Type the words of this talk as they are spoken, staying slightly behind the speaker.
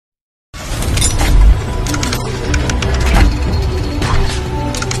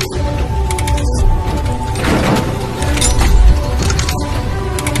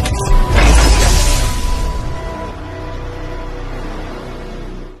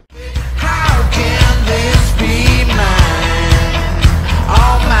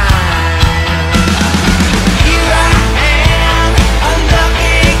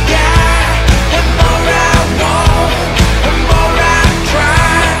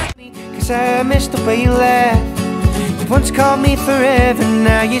I missed the way you left. You once called me forever,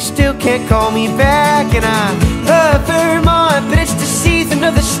 now you still can't call me back. And I love her more, but it's the season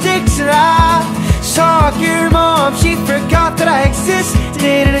of the sticks. And I saw your mom, she forgot that I existed.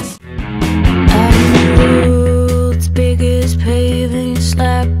 And it's world's biggest paving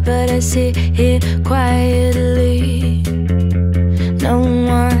slab, but I sit here quietly. No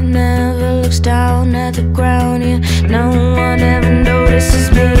one ever looks down at the ground here. No one ever notices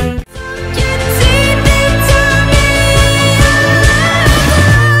me.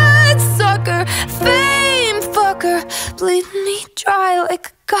 Sucker, fame fucker, bleed me dry like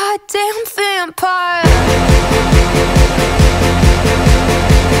a goddamn vampire.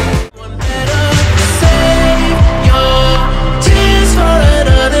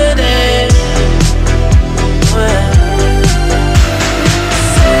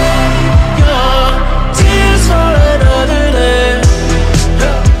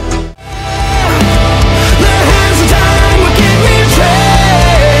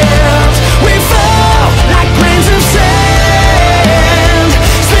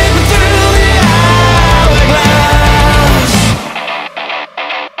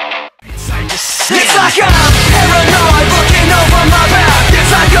 It's like I'm paranoid looking over my back.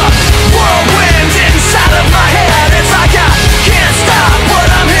 It's like a whirlwind inside of my head. It's like I can't stop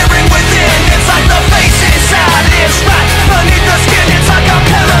what I'm hearing within. It's like the face inside is right beneath the skin. It's like I'm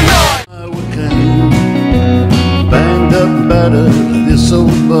paranoid. Banged up, battered, this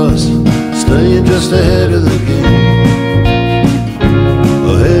old bus, staying just ahead of the game.